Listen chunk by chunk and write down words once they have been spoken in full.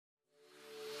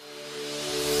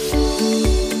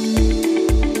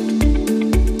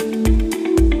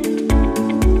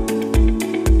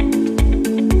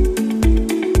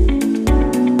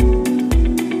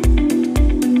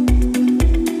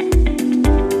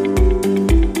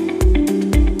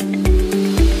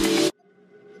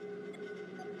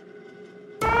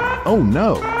Oh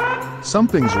no!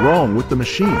 Something's wrong with the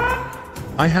machine.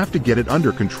 I have to get it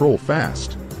under control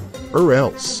fast. Or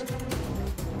else.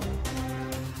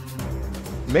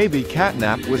 Maybe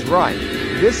CatNap was right.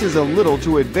 This is a little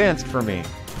too advanced for me.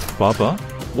 Bubba,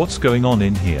 what's going on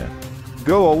in here?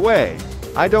 Go away.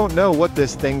 I don't know what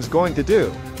this thing's going to do.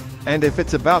 And if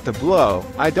it's about to blow,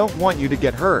 I don't want you to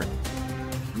get hurt.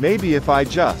 Maybe if I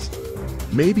just.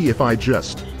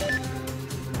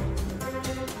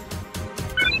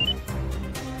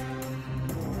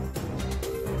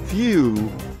 Phew.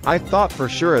 I thought for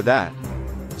sure that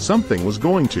something was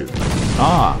going to.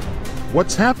 Ah!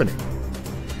 What's happening?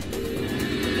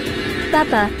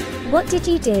 Bubba, what did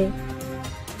you do?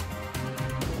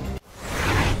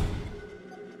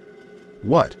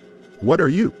 What? What are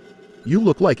you? You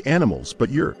look like animals, but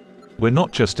you're... We're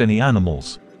not just any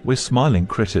animals, we're smiling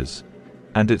critters.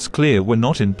 And it's clear we're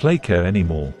not in playcare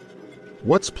anymore.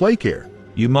 What's playcare?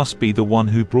 You must be the one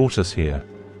who brought us here.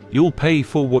 You'll pay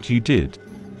for what you did.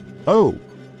 Oh,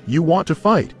 you want to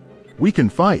fight? We can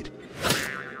fight.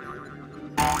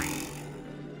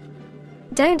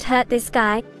 Don't hurt this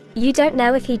guy. You don't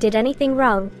know if he did anything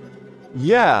wrong.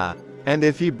 Yeah, and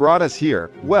if he brought us here,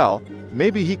 well,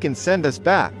 maybe he can send us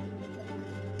back.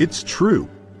 It's true.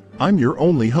 I'm your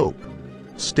only hope.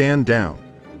 Stand down.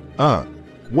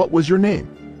 What was your name?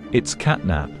 It's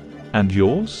CatNap. And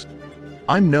yours?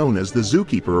 I'm known as the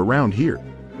Zookeeper around here.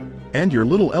 And your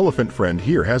little elephant friend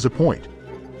here has a point.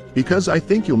 Because I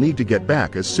think you'll need to get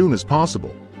back as soon as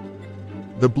possible.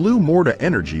 The blue Morta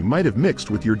energy might have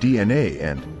mixed with your DNA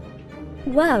and...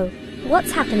 Whoa,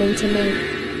 what's happening to me?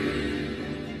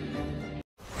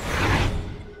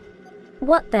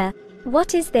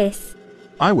 What is this?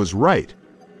 I was right.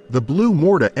 The blue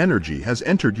Morta energy has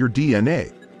entered your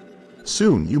DNA.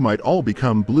 Soon you might all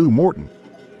become Blue Morton.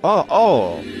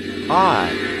 I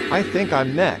think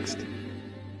I'm next.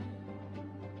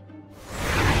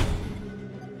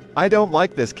 I don't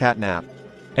like this CatNap.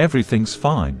 Everything's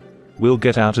fine. We'll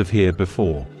get out of here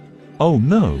before. Oh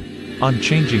no, I'm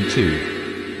changing too.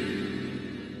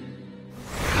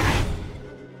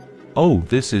 Oh,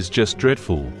 this is just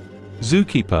dreadful.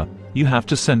 Zookeeper, you have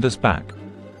to send us back.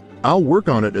 I'll work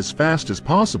on it as fast as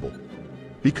possible.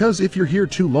 Because if you're here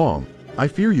too long, I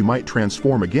fear you might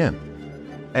transform again.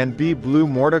 And be blue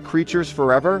Morta creatures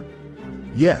forever?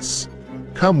 Yes.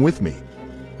 Come with me.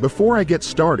 Before I get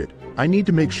started, I need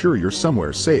to make sure you're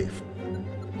somewhere safe.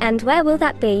 And where will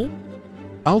that be?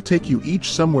 I'll take you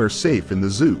each somewhere safe in the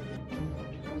zoo.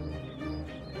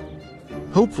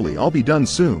 Hopefully I'll be done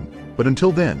soon, but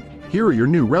until then, here are your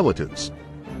new relatives.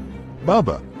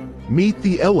 Bubba, meet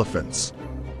the elephants.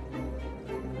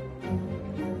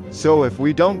 So if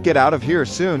we don't get out of here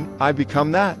soon, I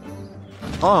become that?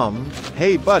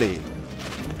 Hey buddy.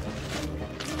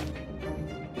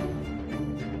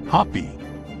 Hoppy,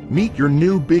 meet your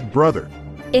new big brother.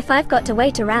 If I've got to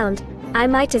wait around, I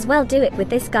might as well do it with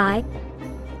this guy.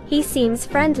 He seems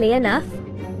friendly enough.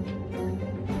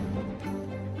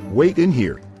 Wait in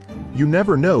here. You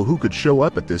never know who could show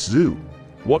up at this zoo.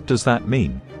 What does that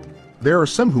mean? There are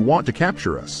some who want to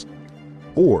capture us.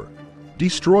 Or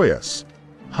destroy us.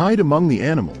 Hide among the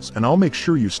animals and I'll make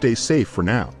sure you stay safe for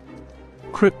now.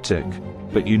 Cryptic,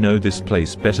 but you know this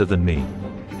place better than me.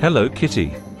 Hello,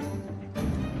 Kitty.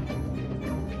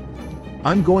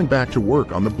 I'm going back to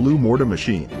work on the blue Morta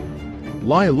machine.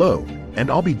 Lie low, and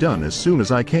I'll be done as soon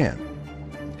as I can.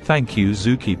 Thank you,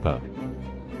 Zookeeper.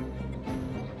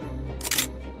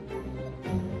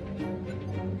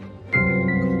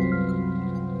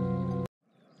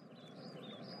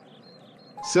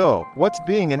 So, what's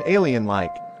being an alien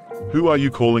like? Who are you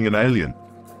calling an alien?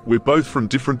 We're both from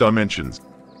different dimensions.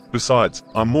 Besides,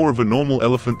 I'm more of a normal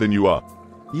elephant than you are.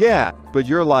 Yeah, but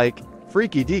you're like,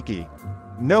 freaky deaky.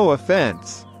 No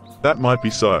offense. That might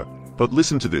be so, but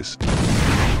listen to this.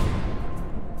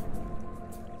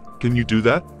 Can you do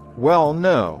that? Well,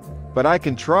 no, but I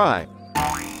can try.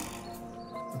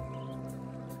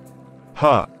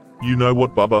 Ha! You know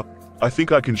what, Bubba? I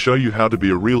think I can show you how to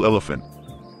be a real elephant.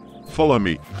 Follow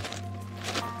me.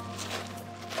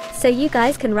 So you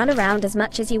guys can run around as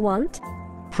much as you want?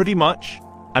 Pretty much,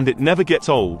 and it never gets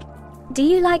old. Do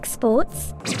you like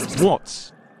sports?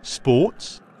 What?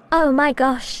 Sports? Oh my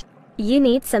gosh. You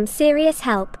need some serious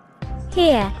help.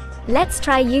 Here, let's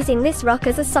try using this rock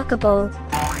as a soccer ball.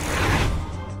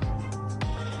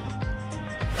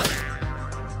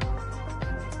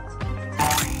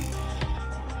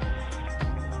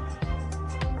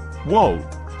 Whoa,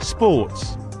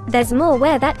 sports. There's more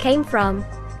where that came from.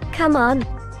 Come on,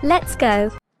 let's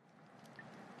go.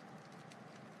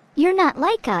 You're not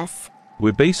like us.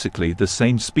 We're basically the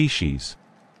same species.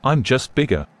 I'm just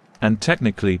bigger. and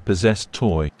technically possessed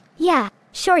toy. Yeah,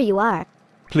 sure you are.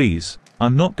 Please,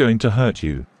 I'm not going to hurt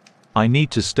you. I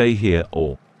need to stay here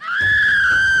or...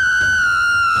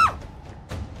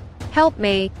 Help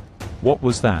me. What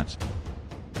was that?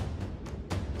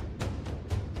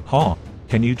 Ha,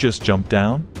 can you just jump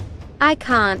down? I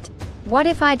can't. What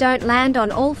if I don't land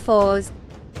on all fours?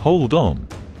 Hold on.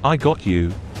 I got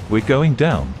you. We're going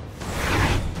down.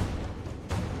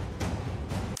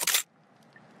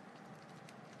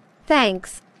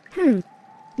 Thanks.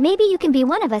 Maybe you can be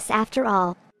one of us after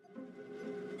all.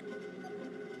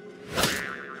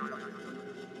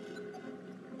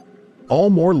 All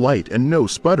more light and no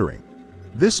sputtering.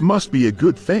 This must be a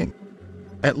good thing.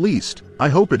 At least, I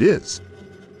hope it is.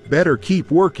 Better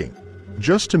keep working,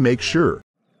 just to make sure.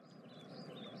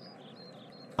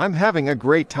 I'm having a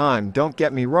great time, don't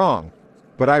get me wrong.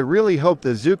 But I really hope the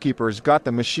Zookeeper's got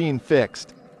the machine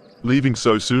fixed. Leaving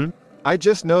so soon? I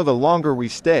just know the longer we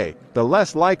stay, the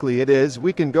less likely it is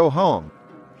we can go home.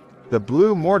 The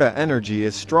blue Morta energy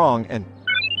is strong and...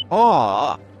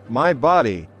 Ah, my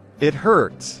body. It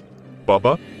hurts.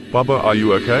 Bubba? Bubba, are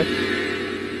you okay?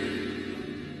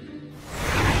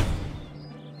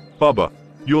 Bubba,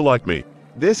 you're like me.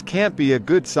 This can't be a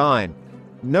good sign.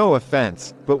 No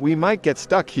offense, but we might get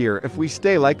stuck here if we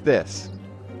stay like this.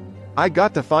 I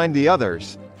got to find the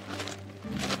others.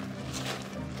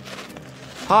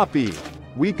 Hoppy,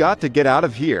 we got to get out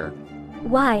of here.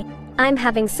 Why? I'm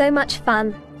having so much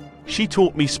fun. She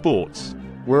taught me sports.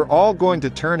 We're all going to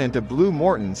turn into Blue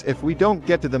Mortons if we don't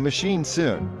get to the machine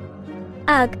soon.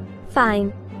 Ugh,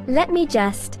 fine. Let me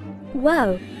just...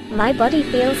 Whoa, my body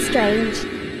feels strange.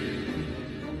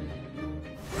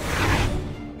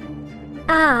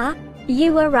 Ah,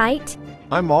 you were right.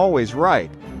 I'm always right.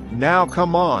 Now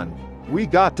come on. We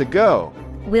got to go.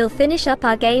 We'll finish up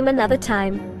our game another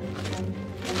time.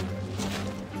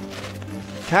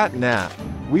 CatNap.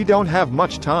 We don't have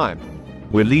much time.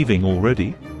 We're leaving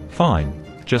already? Fine,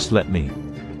 just let me.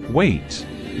 Wait,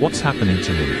 what's happening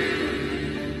to me?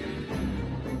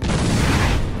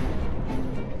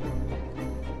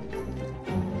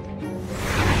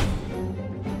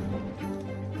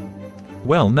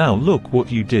 Well, now look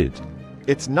what you did.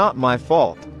 It's not my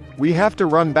fault. We have to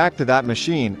run back to that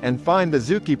machine and find the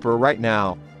Zookeeper right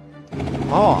now.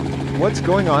 Oh, what's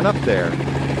going on up there?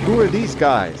 Who are these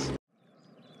guys?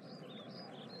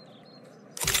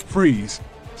 Freeze.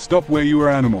 Stop where you are,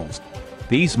 animals.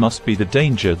 These must be the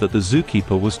danger that the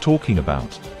Zookeeper was talking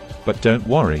about. But don't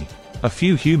worry, a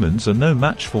few humans are no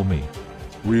match for me.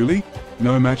 Really?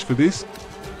 No match for this?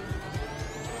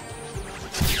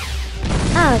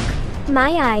 Ugh,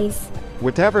 my eyes.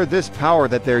 Whatever this power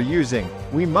that they're using,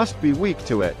 we must be weak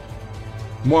to it.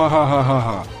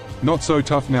 Mwahahaha. Not so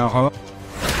tough now, huh?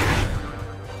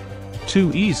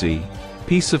 Too easy.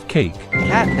 Piece of cake.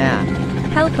 CatNap.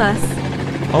 Help us.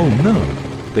 Oh no!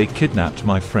 They kidnapped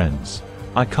my friends.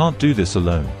 I can't do this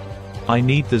alone. I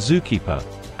need the Zookeeper,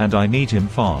 and I need him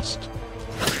fast.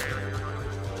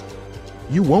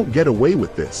 You won't get away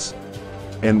with this.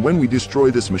 And when we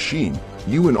destroy this machine,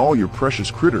 you and all your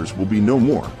precious critters will be no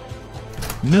more.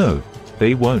 No,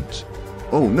 they won't.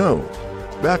 Oh no.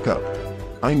 Backup.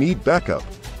 I need backup.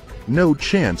 No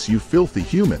chance, you filthy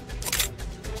human.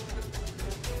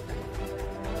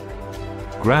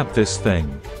 Grab this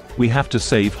thing. We have to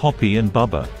save Hoppy and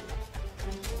Bubba.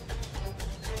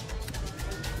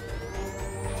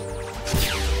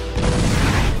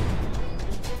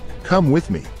 Come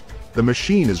with me. The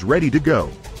machine is ready to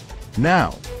go.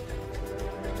 Now.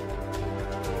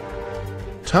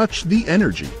 Touch the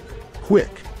energy.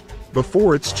 Quick.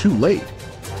 Before it's too late.